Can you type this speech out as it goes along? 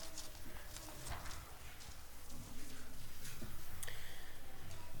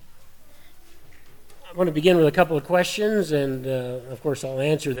I want to begin with a couple of questions, and of course I'll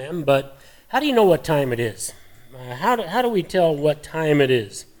answer them, but how do you know what time it is? How do we tell what time it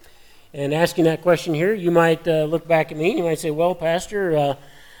is? And asking that question here, you might look back at me and you might say, well, Pastor,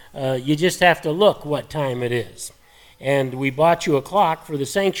 you just have to look what time it is. And we bought you a clock for the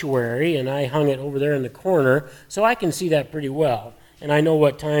sanctuary, and I hung it over there in the corner, so I can see that pretty well, and I know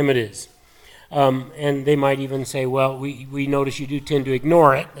what time it is. And they might even say, well, we notice you do tend to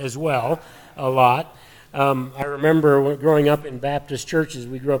ignore it as well a lot. I remember growing up in Baptist churches.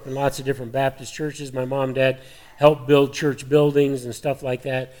 We grew up in lots of different Baptist churches. My mom and dad helped build church buildings and stuff like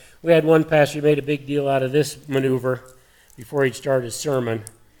that. We had one pastor who made a big deal out of this maneuver before he'd start his sermon.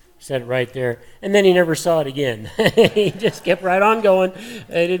 Said it right there. And then he never saw it again. He just kept right on going.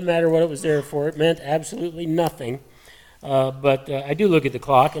 It didn't matter what it was there for. It meant absolutely nothing. But I do look at the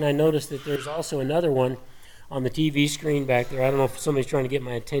clock, and I notice that there's also another one on the TV screen back there. I don't know if somebody's trying to get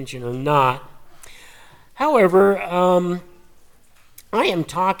my attention or not. However, I am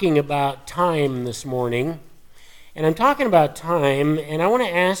talking about time this morning, and I'm talking about time, and I want to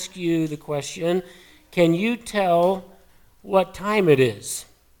ask you the question, can you tell what time it is?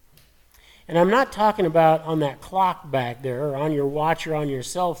 And I'm not talking about on that clock back there, or on your watch, or on your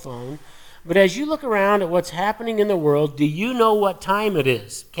cell phone, but as you look around at what's happening in the world, do you know what time it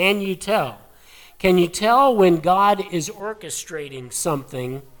is? Can you tell? Can you tell when God is orchestrating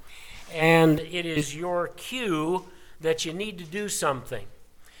something and it is your cue that you need to do something?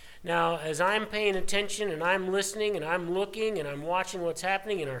 Now, as I'm paying attention and I'm listening and I'm looking and I'm watching what's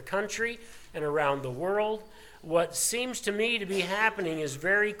happening in our country and around the world, what seems to me to be happening is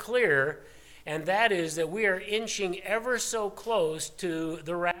very clear, and that is that we are inching ever so close to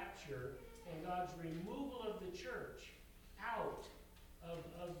the rapture and God's removal of the church out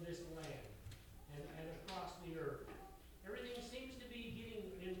of this land and across the earth. Everything seems to be getting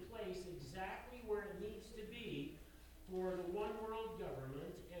in place exactly where it needs to be for the one world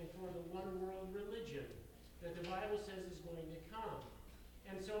government and for the one world religion that the Bible says is going to come.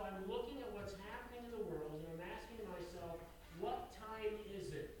 And so I'm looking at what's happening in the world, and I'm asking myself, what time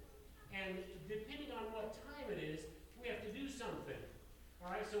is it? And depending on what time it is, we have to do something.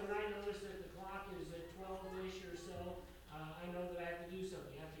 All right, so when I notice that the clock is at 12-ish or so, I know that I have to do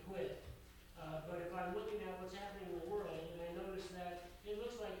something. I have to quit. But if I'm looking at what's happening in the world, and I notice that it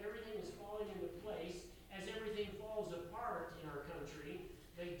looks like everything is falling into place as everything falls apart in our country,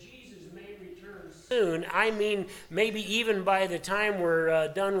 that Jesus may return soon. I mean, maybe even by the time we're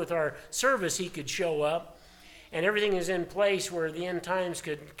done with our service, he could show up, and everything is in place where the end times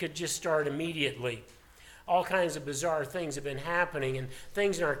could just start immediately. All kinds of bizarre things have been happening, and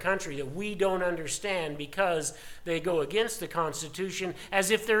things in our country that we don't understand because they go against the Constitution as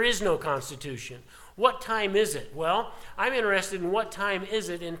if there is no Constitution. What time is it? Well, I'm interested in what time is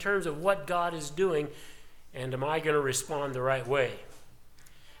it in terms of what God is doing, and am I going to respond the right way?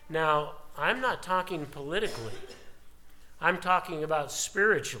 Now, I'm not talking politically. I'm talking about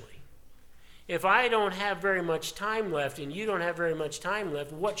spiritually. If I don't have very much time left and you don't have very much time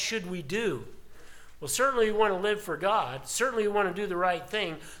left, what should we do? Well, certainly we want to live for God. Certainly we want to do the right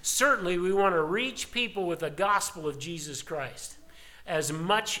thing. Certainly we want to reach people with the gospel of Jesus Christ as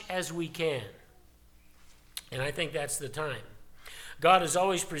much as we can. And I think that's the time. God is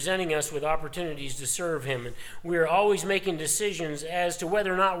always presenting us with opportunities to serve him, and we are always making decisions as to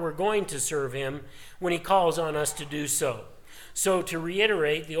whether or not we're going to serve him when he calls on us to do so. So to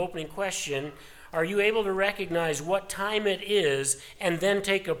reiterate the opening question, are you able to recognize what time it is and then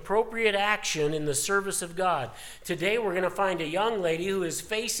take appropriate action in the service of God? Today we're going to find a young lady who is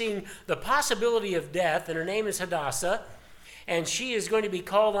facing the possibility of death, and her name is Hadassah, and she is going to be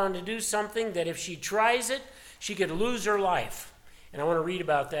called on to do something that if she tries it, she could lose her life. And I want to read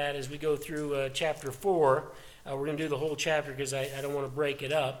about that as we go through chapter 4. We're going to do the whole chapter because I don't want to break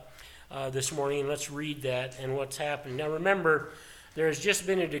it up this morning. And let's read that and what's happening. Now remember, there has just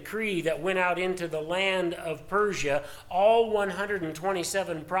been a decree that went out into the land of Persia, all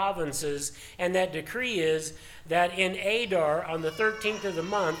 127 provinces. And that decree is that in Adar, on the 13th of the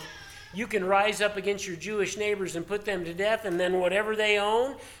month, you can rise up against your Jewish neighbors and put them to death, and then whatever they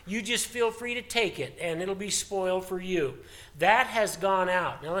own, you just feel free to take it, and it'll be spoiled for you. That has gone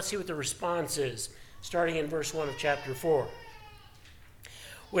out. Now let's see what the response is, starting in verse 1 of chapter 4.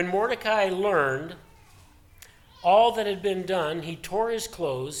 When Mordecai learned all that had been done, he tore his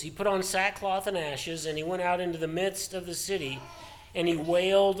clothes, he put on sackcloth and ashes, and he went out into the midst of the city, and he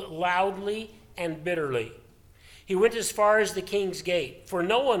wailed loudly and bitterly. He went as far as the king's gate, for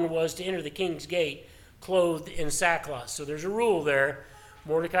no one was to enter the king's gate clothed in sackcloth. So there's a rule there.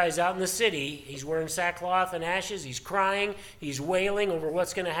 Mordecai's out in the city. He's wearing sackcloth and ashes. He's crying. He's wailing over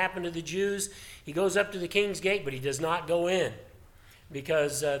what's going to happen to the Jews. He goes up to the king's gate, but he does not go in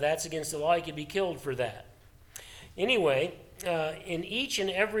because that's against the law. He could be killed for that. Anyway, in each and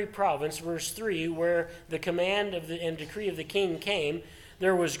every province, verse 3, where the command of and decree of the king came,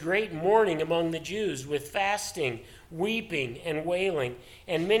 there was great mourning among the Jews with fasting, weeping, and wailing,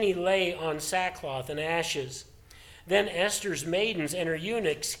 and many lay on sackcloth and ashes. Then Esther's maidens and her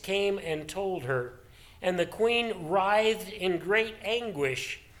eunuchs came and told her, and the queen writhed in great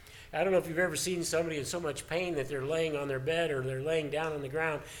anguish. I don't know if you've ever seen somebody in so much pain that they're laying on their bed or they're laying down on the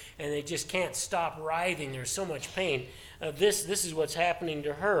ground and they just can't stop writhing. There's so much pain. This is what's happening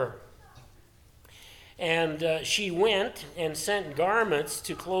to her. And she went and sent garments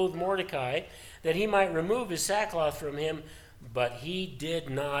to clothe Mordecai that he might remove his sackcloth from him, but he did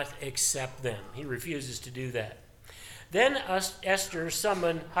not accept them. He refuses to do that. Then Esther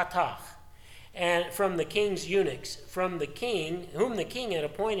summoned Hathach, and from the king's eunuchs, from the king, whom the king had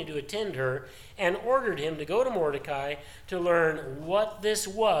appointed to attend her, and ordered him to go to Mordecai to learn what this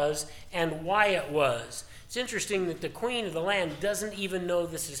was and why it was. It's interesting that the queen of the land doesn't even know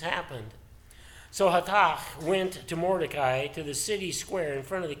this has happened. So Hathach went to Mordecai to the city square in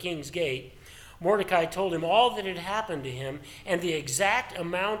front of the king's gate. Mordecai told him all that had happened to him and the exact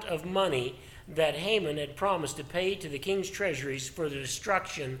amount of money that Haman had promised to pay to the king's treasuries for the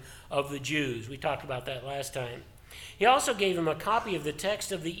destruction of the Jews. We talked about that last time. He also gave him a copy of the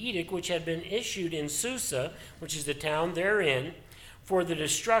text of the edict which had been issued in Susa, which is the town therein, for the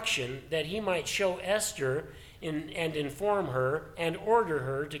destruction, that he might show Esther and inform her and order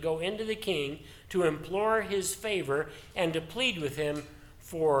her to go into the king to implore his favor and to plead with him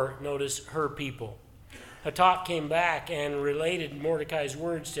for, notice, her people. Hathach came back and related Mordecai's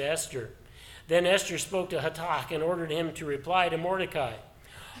words to Esther. Then Esther spoke to Hathach and ordered him to reply to Mordecai.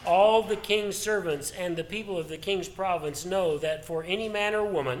 All the king's servants and the people of the king's province know that for any man or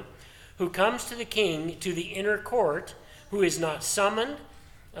woman who comes to the king to the inner court, who is not summoned,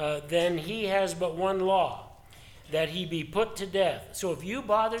 then he has but one law, that he be put to death. So if you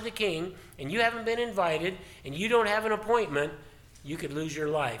bother the king and you haven't been invited and you don't have an appointment, you could lose your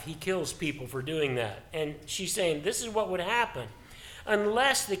life. He kills people for doing that. And she's saying this is what would happen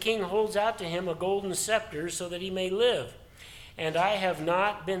unless the king holds out to him a golden scepter so that he may live. And I have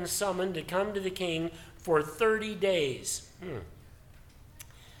not been summoned to come to the king for 30 days.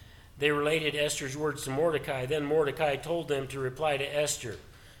 They related Esther's words to Mordecai. Then Mordecai told them to reply to Esther,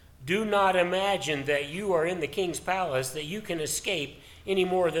 do not imagine that you are in the king's palace, that you can escape any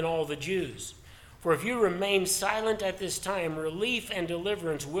more than all the Jews. For if you remain silent at this time, relief and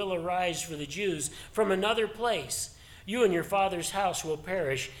deliverance will arise for the Jews from another place. You and your father's house will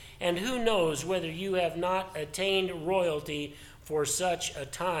perish, and who knows whether you have not attained royalty for such a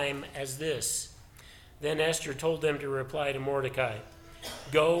time as this. Then Esther told them to reply to Mordecai,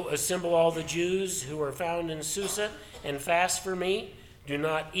 go, assemble all the Jews who are found in Susa, and fast for me. Do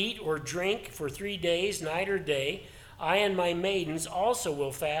not eat or drink for 3 days, night or day. I and my maidens also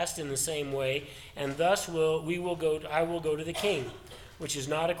will fast in the same way, and thus I will go to the king, which is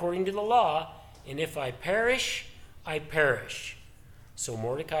not according to the law, and if I perish, I perish. So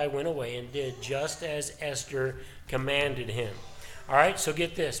Mordecai went away and did just as Esther commanded him. All right, so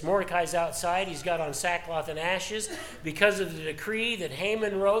get this. Mordecai's outside. He's got on sackcloth and ashes because of the decree that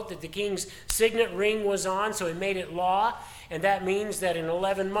Haman wrote that the king's signet ring was on, so he made it law. And that means that in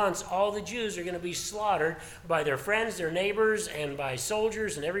 11 months, all the Jews are going to be slaughtered by their friends, their neighbors, and by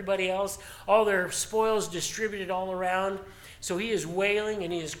soldiers and everybody else. All their spoils distributed all around. So he is wailing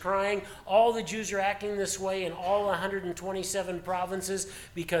and he is crying. All the Jews are acting this way in all 127 provinces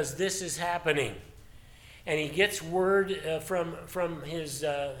because this is happening. And he gets word from his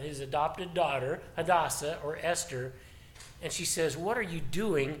adopted daughter, Hadassah, or Esther, and she says, what are you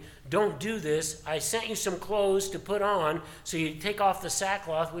doing? Don't do this. I sent you some clothes to put on, so you take off the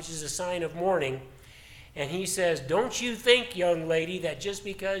sackcloth, which is a sign of mourning. And he says, don't you think, young lady, that just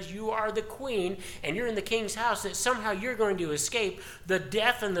because you are the queen and you're in the king's house, that somehow you're going to escape the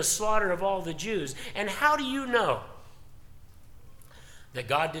death and the slaughter of all the Jews? And how do you know that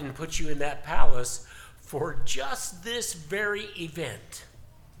God didn't put you in that palace for just this very event?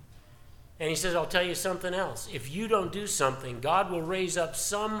 And he says, I'll tell you something else. If you don't do something, God will raise up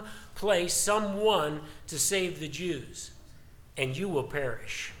some place, someone to save the Jews, and you will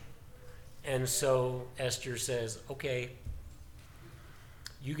perish. And so Esther says, okay,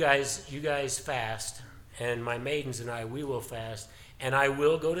 you guys fast, and my maidens and I, we will fast, and I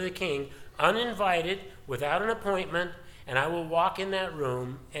will go to the king uninvited, without an appointment, and I will walk in that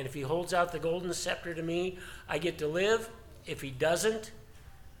room, and if he holds out the golden scepter to me, I get to live. If he doesn't,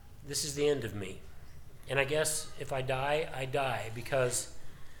 this is the end of me. And I guess if I die, I die, because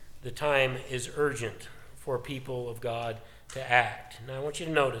the time is urgent for people of God to act. Now I want you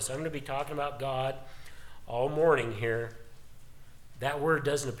to notice, I'm going to be talking about God all morning here. That word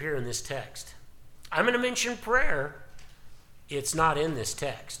doesn't appear in this text. I'm going to mention prayer. It's not in this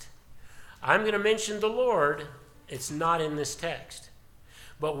text. I'm going to mention the Lord. It's not in this text.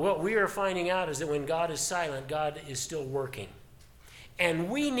 But what we are finding out is that when God is silent, God is still working. And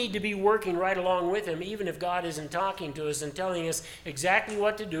we need to be working right along with him, even if God isn't talking to us and telling us exactly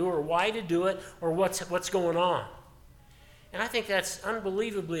what to do or why to do it or what's going on. And I think that's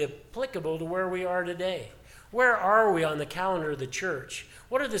unbelievably applicable to where we are today. Where are we on the calendar of the church?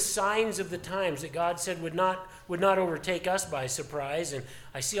 What are the signs of the times that God said would not overtake us by surprise? And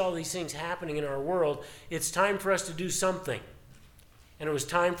I see all these things happening in our world. It's time for us to do something. And it was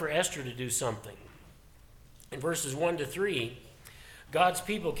time for Esther to do something. In verses 1 to 3, God's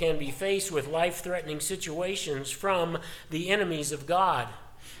people can be faced with life-threatening situations from the enemies of God.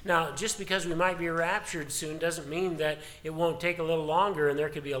 Now, just because we might be raptured soon doesn't mean that it won't take a little longer, and there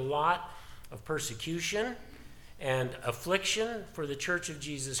could be a lot of persecution and affliction for the church of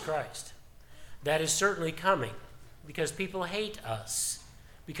Jesus Christ. That is certainly coming because people hate us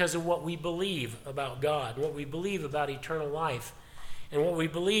because of what we believe about God, what we believe about eternal life, and what we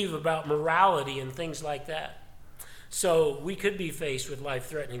believe about morality and things like that. So we could be faced with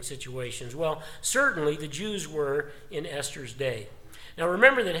life-threatening situations. Well, certainly the Jews were in Esther's day. Now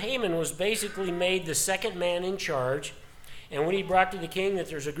remember that Haman was basically made the second man in charge. And when he brought to the king that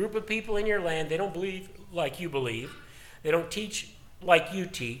there's a group of people in your land, they don't believe like you believe. They don't teach like you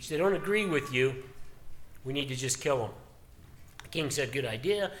teach. They don't agree with you. We need to just kill them. The king said, good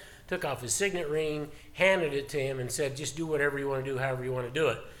idea. Took off his signet ring, handed it to him, and said, just do whatever you want to do, however you want to do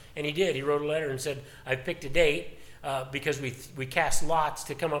it. And he did. He wrote a letter and said, I've picked a date. Because we cast lots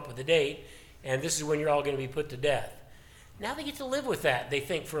to come up with a date, and this is when you're all going to be put to death. Now they get to live with that, they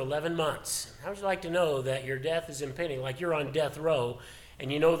think, for 11 months. How would you like to know that your death is impending, like you're on death row,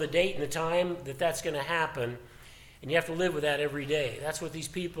 and you know the date and the time that that's going to happen, and you have to live with that every day? That's what these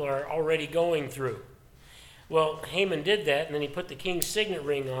people are already going through. Well, Haman did that, and then he put the king's signet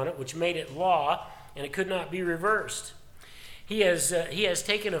ring on it, which made it law, and it could not be reversed. He has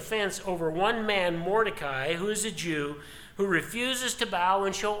taken offense over one man, Mordecai, who is a Jew, who refuses to bow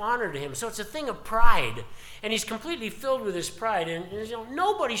and show honor to him. So it's a thing of pride. And he's completely filled with his pride. And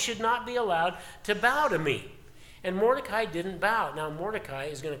nobody should not be allowed to bow to me. And Mordecai didn't bow. Now Mordecai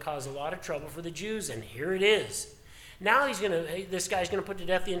is going to cause a lot of trouble for the Jews, and here it is. Now this guy's going to put to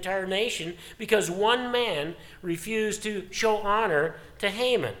death the entire nation because one man refused to show honor to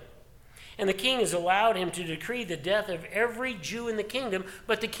Haman. And the king has allowed him to decree the death of every Jew in the kingdom,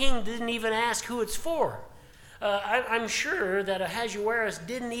 but the king didn't even ask who it's for. I'm sure that Ahasuerus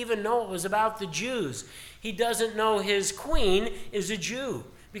didn't even know it was about the Jews. He doesn't know his queen is a Jew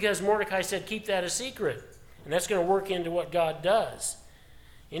because Mordecai said, keep that a secret. And that's going to work into what God does.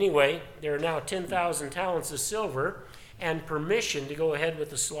 Anyway, there are now 10,000 talents of silver and permission to go ahead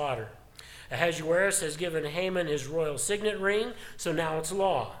with the slaughter. Ahasuerus has given Haman his royal signet ring, so now it's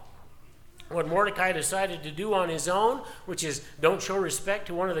law. What Mordecai decided to do on his own, which is don't show respect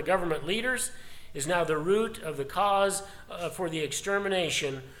to one of the government leaders, is now the root of the cause for the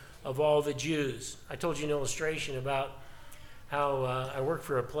extermination of all the Jews. I told you an illustration about how I worked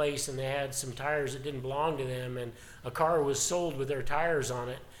for a place and they had some tires that didn't belong to them, and a car was sold with their tires on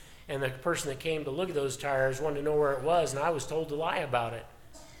it, and the person that came to look at those tires wanted to know where it was, and I was told to lie about it.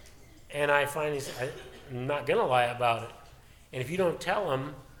 And I finally said, I'm not going to lie about it. And if you don't tell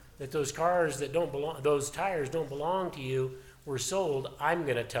them that those tires don't belong to you were sold, I'm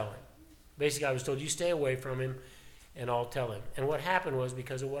going to tell him. Basically, I was told, you stay away from him, and I'll tell him. And what happened was,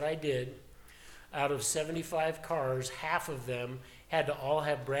 because of what I did, out of 75 cars, half of them had to all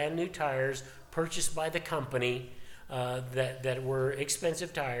have brand new tires purchased by the company that were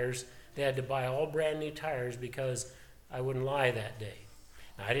expensive tires. They had to buy all brand new tires because I wouldn't lie that day.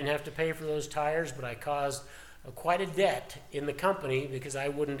 Now, I didn't have to pay for those tires, but I caused quite a debt in the company because I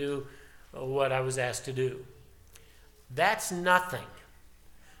wouldn't do what I was asked to do. That's nothing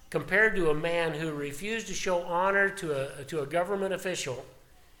compared to a man who refused to show honor to a government official,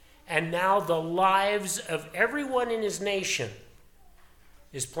 and now the lives of everyone in his nation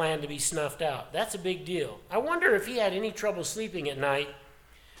is planned to be snuffed out. That's a big deal. I wonder if he had any trouble sleeping at night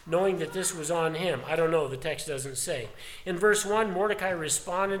knowing that this was on him. I don't know, the text doesn't say. In verse 1, Mordecai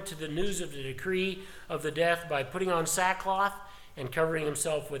responded to the news of the decree of the death by putting on sackcloth and covering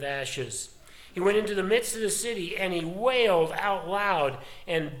himself with ashes. He went into the midst of the city and he wailed out loud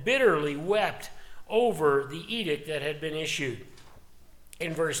and bitterly wept over the edict that had been issued.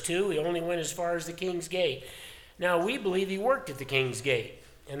 In verse 2, he only went as far as the king's gate. Now, we believe he worked at the king's gate,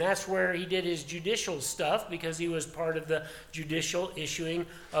 and that's where he did his judicial stuff because he was part of the judicial issuing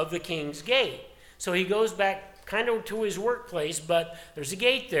of the king's gate. So he goes back kind of to his workplace, but there's a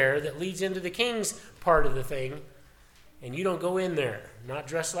gate there that leads into the king's part of the thing, and you don't go in there, not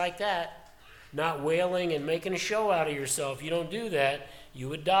dressed like that, not wailing and making a show out of yourself. You don't do that, you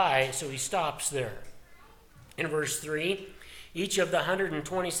would die, so he stops there. In verse 3, each of the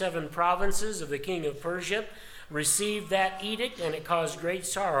 127 provinces of the king of Persia received that edict, and it caused great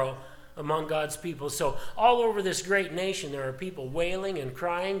sorrow among God's people. So all over this great nation, there are people wailing and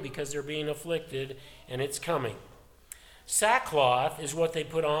crying because they're being afflicted, and it's coming. Sackcloth is what they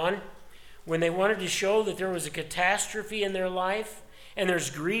put on when they wanted to show that there was a catastrophe in their life, and there's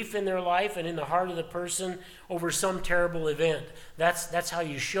grief in their life and in the heart of the person over some terrible event. That's how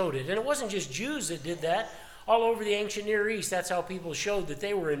you showed it. And it wasn't just Jews that did that. All over the ancient Near East, that's how people showed that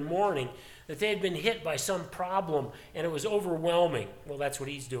they were in mourning, that they had been hit by some problem, and it was overwhelming. Well, that's what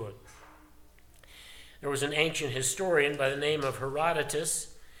he's doing. There was an ancient historian by the name of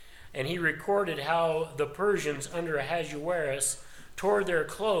Herodotus, and he recorded how the Persians under Ahasuerus tore their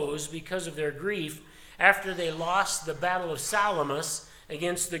clothes because of their grief after they lost the Battle of Salamis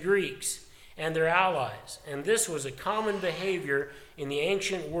against the Greeks and their allies. And this was a common behavior in the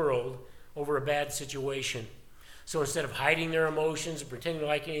ancient world over a bad situation. So instead of hiding their emotions and pretending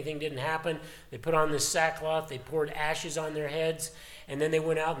like anything didn't happen, they put on this sackcloth, they poured ashes on their heads, and then they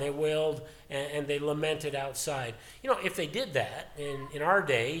went out and they wailed and they lamented outside. You know, if they did that in our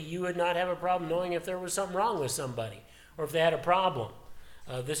day, you would not have a problem knowing if there was something wrong with somebody or if they had a problem.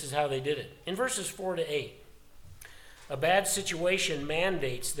 This is how they did it. In verses 4 to 8, a bad situation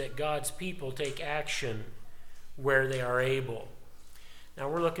mandates that God's people take action where they are able. Now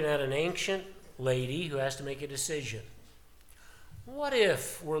we're looking at an ancient lady who has to make a decision. What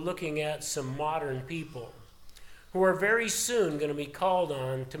if we're looking at some modern people who are very soon going to be called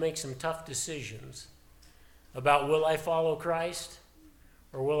on to make some tough decisions about, will I follow Christ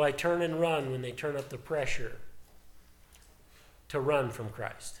or will I turn and run when they turn up the pressure to run from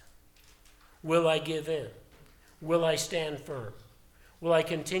Christ? Will I give in? Will I stand firm? Will I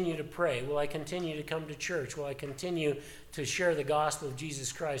continue to pray? Will I continue to come to church? Will I continue to share the gospel of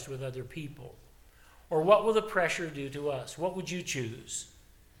Jesus Christ with other people? Or what will the pressure do to us? What would you choose?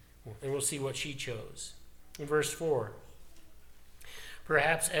 And we'll see what she chose. In verse 4,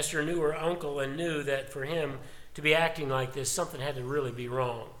 perhaps Esther knew her uncle and knew that for him to be acting like this, something had to really be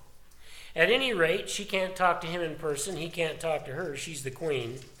wrong. At any rate, she can't talk to him in person. He can't talk to her. She's the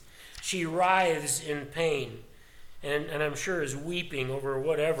queen. She writhes in pain and I'm sure is weeping over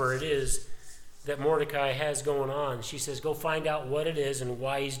whatever it is that Mordecai has going on. She says, go find out what it is and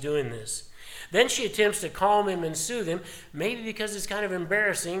why he's doing this. Then she attempts to calm him and soothe him, maybe because it's kind of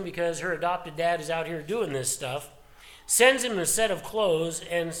embarrassing because her adopted dad is out here doing this stuff. Sends him a set of clothes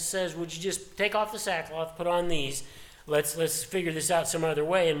and says, would you just take off the sackcloth, put on these, let's figure this out some other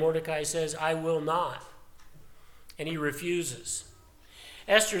way. And Mordecai says, I will not. And he refuses.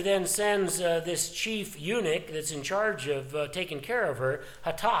 Esther then sends this chief eunuch that's in charge of taking care of her,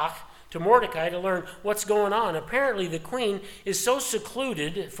 Hathach, to Mordecai to learn what's going on. Apparently the queen is so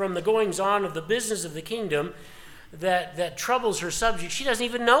secluded from the goings-on of the business of the kingdom that troubles her subjects. She doesn't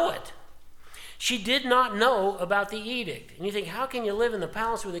even know it. She did not know about the edict. And you think, how can you live in the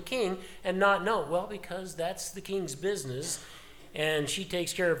palace with a king and not know? Well, because that's the king's business, and she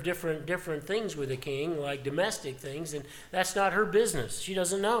takes care of different things with the king, like domestic things, and that's not her business. She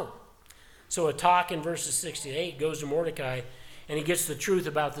doesn't know. So a talk in verses 6 to 8 goes to Mordecai, and he gets the truth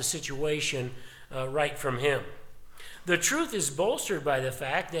about the situation right from him. The truth is bolstered by the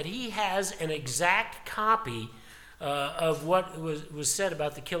fact that he has an exact copy of what was said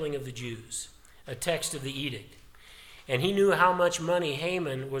about the killing of the Jews, a text of the edict. And he knew how much money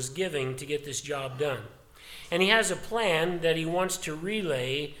Haman was giving to get this job done. And he has a plan that he wants to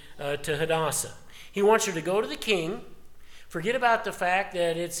relay to Hadassah. He wants her to go to the king, forget about the fact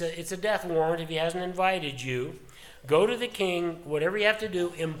that it's a death warrant if he hasn't invited you. Go to the king, whatever you have to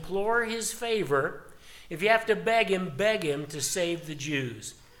do, implore his favor. If you have to beg him to save the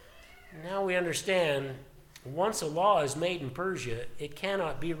Jews. Now we understand, once a law is made in Persia, it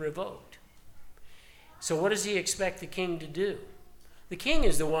cannot be revoked. So what does he expect the king to do? The king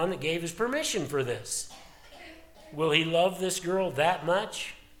is the one that gave his permission for this. Will he love this girl that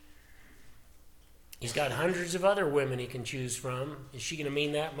much? He's got hundreds of other women he can choose from. Is she going to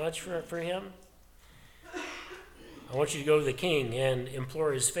mean that much for him? I want you to go to the king and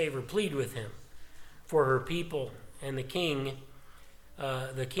implore his favor, plead with him for her people. And the king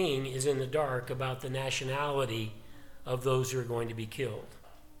is in the dark about the nationality of those who are going to be killed.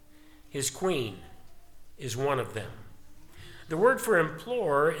 his queen is one of them. The word for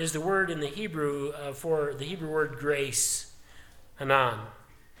implore is the word in the Hebrew for the Hebrew word grace, hanan.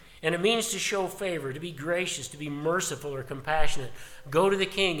 And it means to show favor, to be gracious, to be merciful or compassionate. Go to the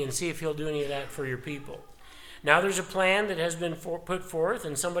king and see if he'll do any of that for your people. Now there's a plan that has been put forth,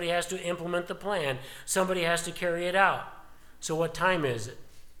 and somebody has to implement the plan. Somebody has to carry it out. So what time is it?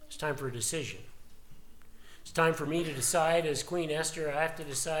 It's time for a decision. It's time for me to decide, as Queen Esther, I have to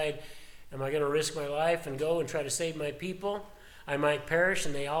decide, am I going to risk my life and go and try to save my people? I might perish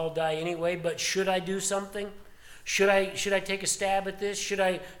and they all die anyway, but should I do something? Should I take a stab at this? Should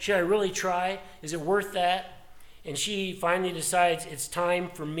I really try? Is it worth that? And she finally decides it's time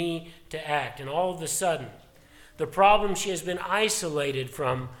for me to act. And all of a sudden, the problem she has been isolated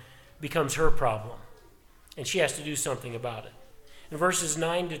from becomes her problem. And she has to do something about it. In verses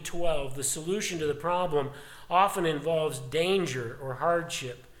 9 to 12, the solution to the problem often involves danger or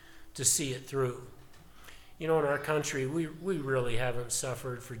hardship to see it through. You know, in our country, we really haven't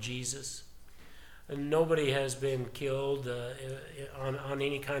suffered for Jesus. And nobody has been killed on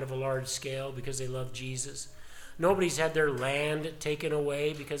any kind of a large scale because they love Jesus. Nobody's had their land taken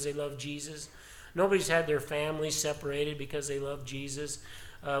away because they love Jesus. Nobody's had their families separated because they love Jesus.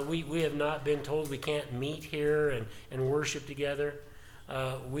 We have not been told we can't meet here and worship together.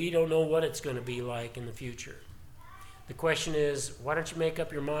 We don't know what it's going to be like in the future. The question is, why don't you make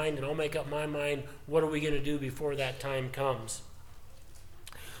up your mind, and I'll make up my mind, what are we going to do before that time comes?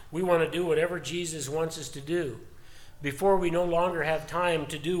 We want to do whatever Jesus wants us to do before we no longer have time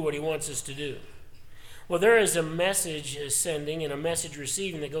to do what he wants us to do. Well, there is a message sending and a message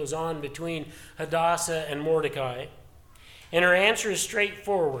receiving that goes on between Hadassah and Mordecai. And her answer is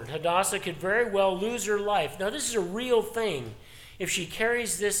straightforward. Hadassah could very well lose her life. Now, this is a real thing if she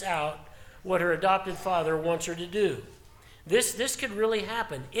carries this out, what her adopted father wants her to do. This could really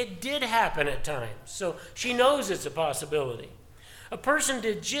happen. It did happen at times, so she knows it's a possibility. A person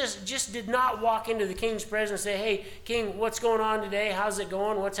just did not walk into the king's presence and say, "Hey, king, what's going on today? How's it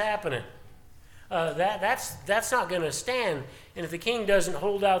going? What's happening?" That's not going to stand. And if the king doesn't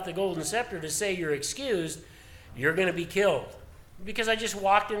hold out the golden scepter to say you're excused, you're going to be killed. Because I just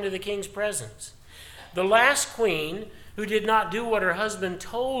walked into the king's presence. The last queen who did not do what her husband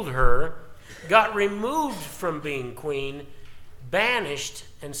told her got removed from being queen, banished,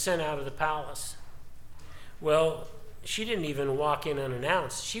 and sent out of the palace. Well, she didn't even walk in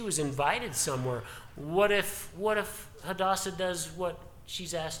unannounced. She was invited somewhere. What if Hadassah does what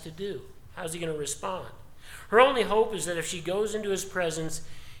she's asked to do? How's he going to respond? Her only hope is that if she goes into his presence,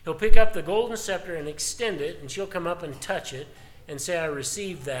 he'll pick up the golden scepter and extend it, and she'll come up and touch it and say, "I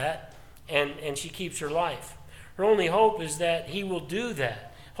received that," and she keeps her life. Her only hope is that he will do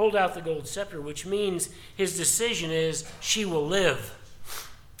that. Hold out the gold scepter, which means his decision is she will live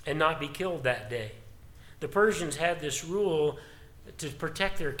and not be killed that day. The Persians had this rule to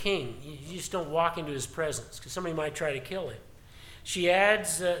protect their king. You just don't walk into his presence because somebody might try to kill him. She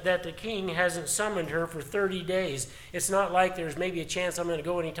adds that the king hasn't summoned her for 30 days. It's not like there's maybe a chance I'm going to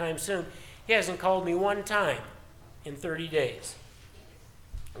go anytime soon. He hasn't called me one time in 30 days.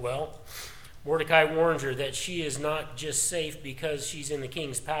 Well, Mordecai warns her that she is not just safe because she's in the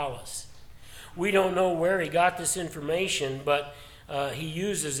king's palace. We don't know where he got this information, but he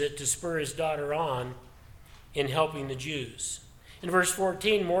uses it to spur his daughter on in helping the Jews. In verse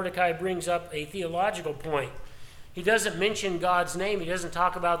 14, Mordecai brings up a theological point. He doesn't mention God's name. He doesn't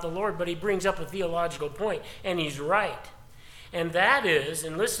talk about the Lord, but he brings up a theological point, and he's right. And that is,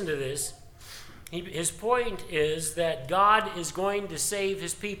 and listen to this, his point is that God is going to save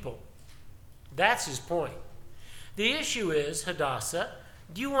his people. That's his point. The issue is, Hadassah,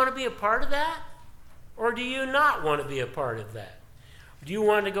 do you want to be a part of that? Or do you not want to be a part of that? Do you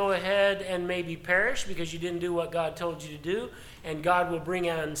want to go ahead and maybe perish because you didn't do what God told you to do, and God will bring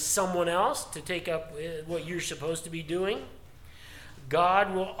on someone else to take up what you're supposed to be doing?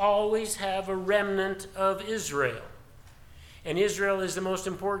 God will always have a remnant of Israel. And Israel is the most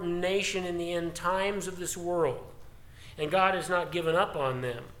important nation in the end times of this world. And God has not given up on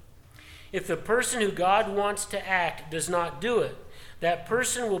them. If the person who God wants to act does not do it, that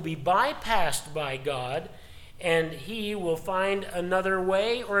person will be bypassed by God, and he will find another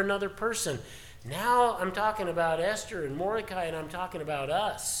way or another person. Now I'm talking about Esther and Mordecai, and I'm talking about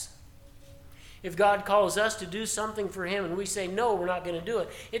us. If God calls us to do something for him and we say, no, we're not going to do it,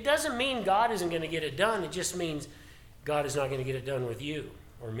 it doesn't mean God isn't going to get it done. It just means God is not going to get it done with you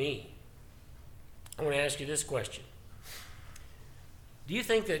or me. I want to ask you this question. Do you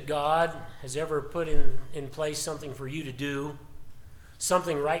think that God has ever put in place something for you to do,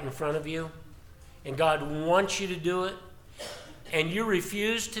 something right in front of you, and God wants you to do it, and you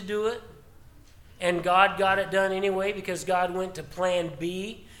refused to do it, and God got it done anyway because God went to plan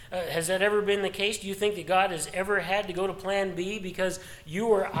B? Has that ever been the case? Do you think that God has ever had to go to plan B because you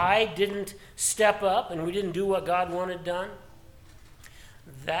or I didn't step up and we didn't do what God wanted done?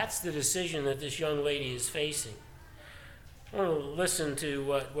 That's the decision that this young lady is facing. I want to listen to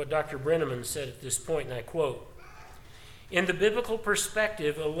what Dr. Brenneman said at this point, and I quote, "In the biblical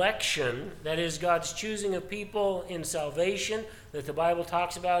perspective, election, that is God's choosing of people in salvation that the Bible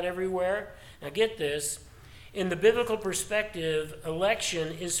talks about everywhere." Now get this. In the biblical perspective,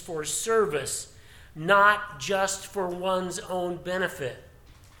 election is for service, not just for one's own benefit.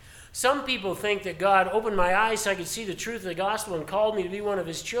 Some people think that God opened my eyes so I could see the truth of the gospel and called me to be one of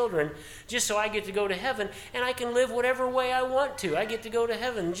his children just so I get to go to heaven and I can live whatever way I want to. I get to go to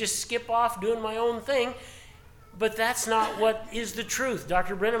heaven and just skip off doing my own thing. But that's not what is the truth.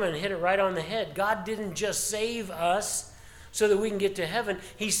 Dr. Brenneman hit it right on the head. God didn't just save us so that we can get to heaven.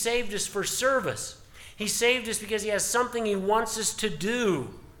 He saved us for service. He saved us because he has something he wants us to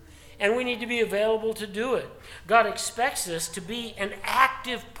do. And we need to be available to do it. God expects us to be an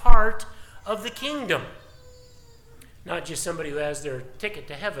active part of the kingdom. Not just somebody who has their ticket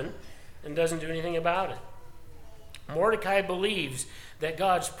to heaven and doesn't do anything about it. Mordecai believes that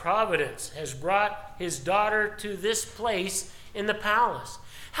God's providence has brought his daughter to this place in the palace.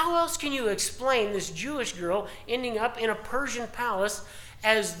 How else can you explain this Jewish girl ending up in a Persian palace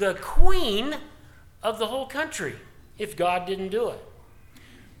as the queen of the whole country if God didn't do it?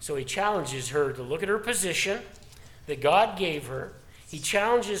 So he challenges her to look at her position that God gave her. He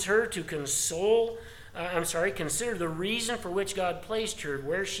challenges her to consider the reason for which God placed her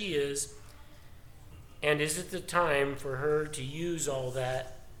where she is. And is it the time for her to use all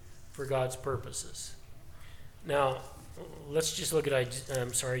that for God's purposes? Now, let's just look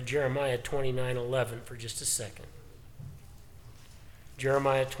at Jeremiah 29:11 for just a second.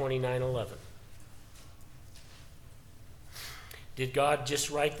 Jeremiah 29:11. Did God just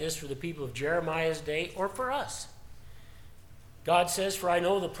write this for the people of Jeremiah's day or for us? God says, "For I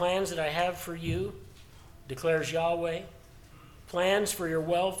know the plans that I have for you, declares Yahweh, plans for your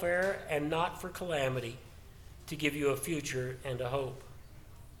welfare and not for calamity, to give you a future and a hope."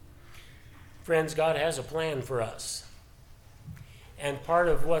 Friends, God has a plan for us. And part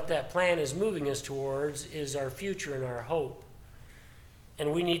of what that plan is moving us towards is our future and our hope.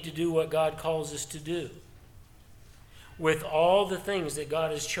 And we need to do what God calls us to do with all the things that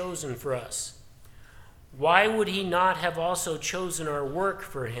God has chosen for us. Why would he not have also chosen our work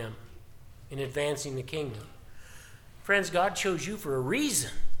for him in advancing the kingdom? Friends, God chose you for a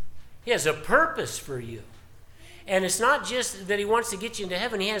reason. He has a purpose for you. And it's not just that he wants to get you into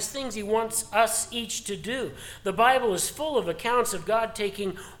heaven. He has things he wants us each to do. The Bible is full of accounts of God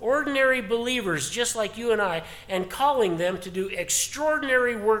taking ordinary believers just like you and I and calling them to do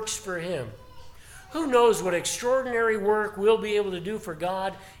extraordinary works for him. Who knows what extraordinary work we'll be able to do for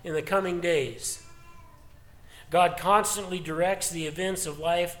God in the coming days? God constantly directs the events of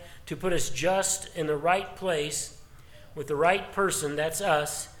life to put us just in the right place with the right person, that's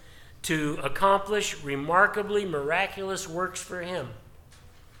us, to accomplish remarkably miraculous works for him,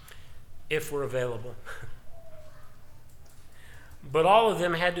 if we're available. But all of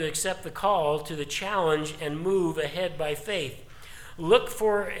them had to accept the call to the challenge and move ahead by faith. Look,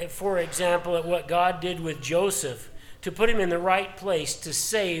 for example, at what God did with Joseph to put him in the right place to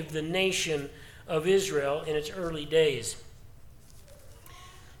save the nation of Israel in its early days.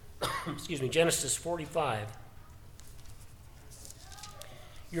 Genesis 45.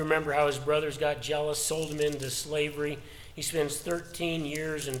 You remember how his brothers got jealous, sold him into slavery. He spends 13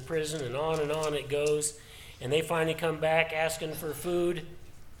 years in prison, and on it goes. And they finally come back asking for food.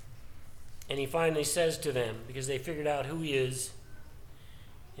 And he finally says to them, because they figured out who he is,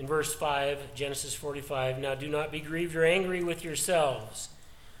 in verse 5, Genesis 45, "Now do not be grieved or angry with yourselves."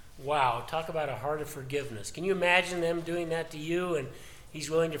 Wow, talk about a heart of forgiveness. Can you imagine them doing that to you and he's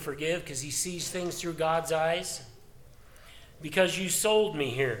willing to forgive because he sees things through God's eyes? "Because you sold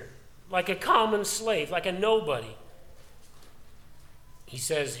me here like a common slave, like a nobody." He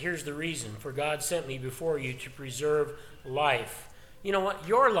says, here's the reason. "For God sent me before you to preserve life." You know what?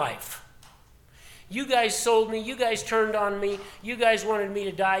 Your life. You guys sold me. You guys turned on me. You guys wanted me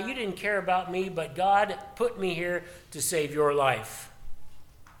to die. You didn't care about me, but God put me here to save your life.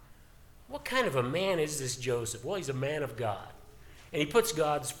 What kind of a man is this Joseph? Well, he's a man of God. And he puts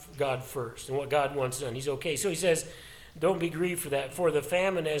God first and what God wants done. He's okay. So he says, don't be grieved for that. "For the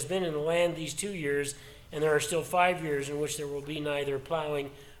famine has been in the land these 2 years, and there are still 5 years in which there will be neither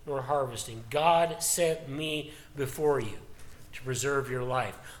plowing nor harvesting. God sent me before you to preserve your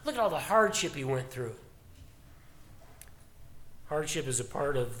life." Look at all the hardship he went through. Hardship is a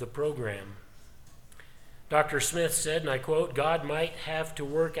part of the program. Dr. Smith said, and I quote, "God might have to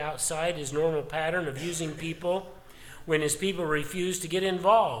work outside his normal pattern of using people when his people refuse to get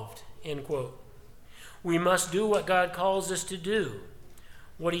involved," end quote. We must do what God calls us to do,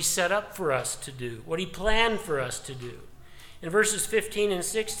 what he set up for us to do, what he planned for us to do. In verses 15 and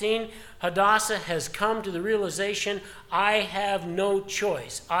 16, Hadassah has come to the realization, I have no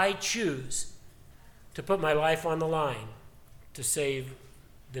choice. I choose to put my life on the line to save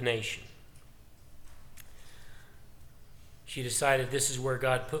the nation. She decided, this is where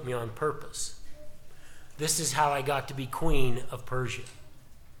God put me on purpose. This is how I got to be queen of Persia.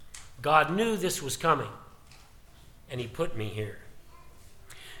 God knew this was coming, and he put me here.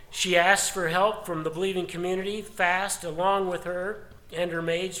 She asked for help from the believing community, fast along with her and her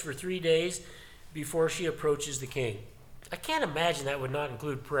maids for 3 days before she approaches the king. I can't imagine that would not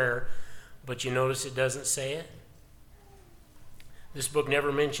include prayer, but you notice it doesn't say it. This book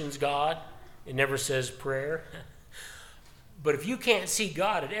never mentions God. It never says prayer. But if you can't see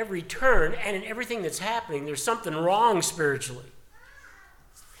God at every turn and in everything that's happening, there's something wrong spiritually.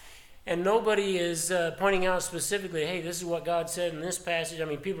 And nobody is pointing out specifically, hey, this is what God said in this passage. I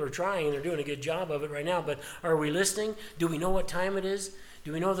mean, people are trying and they're doing a good job of it right now, but are we listening? Do we know what time it is?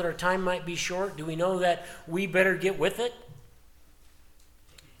 Do we know that our time might be short? Do we know that we better get with it?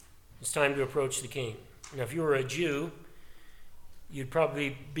 It's time to approach the king. Now, if you were a Jew, you'd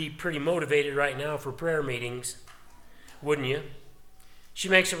probably be pretty motivated right now for prayer meetings, wouldn't you? She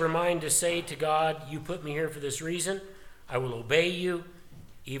makes up her mind to say to God, you put me here for this reason. I will obey you,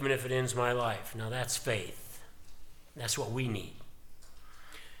 even if it ends my life. Now that's faith. That's what we need.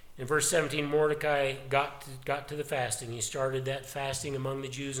 In verse 17, Mordecai got to the fasting. He started that fasting among the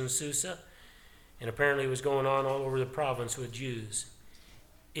Jews in Susa, and apparently it was going on all over the province with Jews.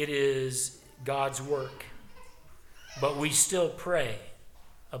 It is God's work, but we still pray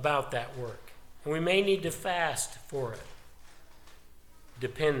about that work. And we may need to fast for it,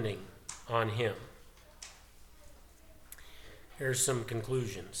 depending on him. Here's some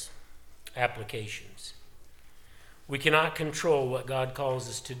conclusions, applications. We cannot control what God calls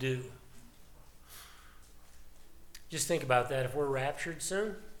us to do. Just think about that. If we're raptured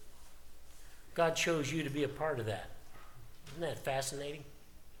soon, God chose you to be a part of that. Isn't that fascinating?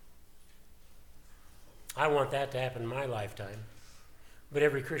 I want that to happen in my lifetime. But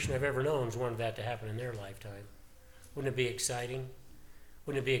every Christian I've ever known has wanted that to happen in their lifetime. Wouldn't it be exciting?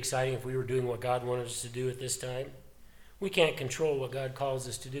 Wouldn't it be exciting if we were doing what God wanted us to do at this time? We can't control what God calls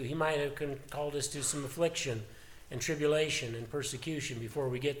us to do. He might have called us to some affliction and tribulation and persecution before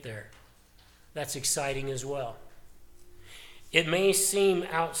we get there. That's exciting as well. It may seem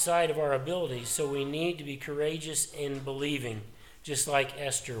outside of our abilities, so we need to be courageous in believing, just like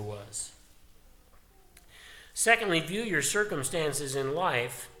Esther was. Secondly, view your circumstances in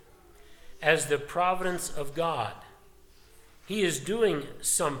life as the providence of God. He is doing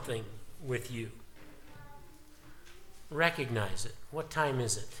something with you. Recognize it. What time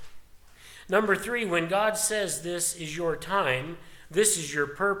is it? Number 3, when God says this is your time, this is your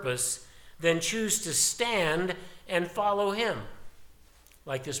purpose, then choose to stand and follow him,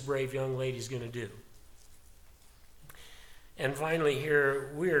 like this brave young lady is going to do. And finally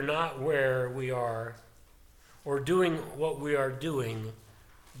here, we are not where we are or doing what we are doing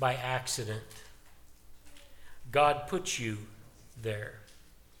by accident. God put you there.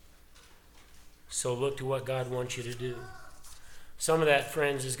 So look to what God wants you to do. Some of that,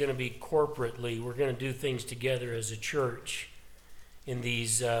 friends, is going to be corporately. We're going to do things together as a church in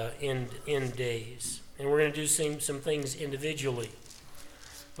these end days. And we're going to do some things individually.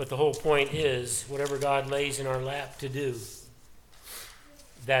 But the whole point is, whatever God lays in our lap to do,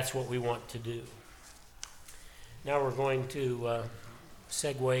 that's what we want to do. Now we're going to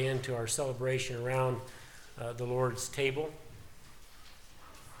segue into our celebration around the Lord's table.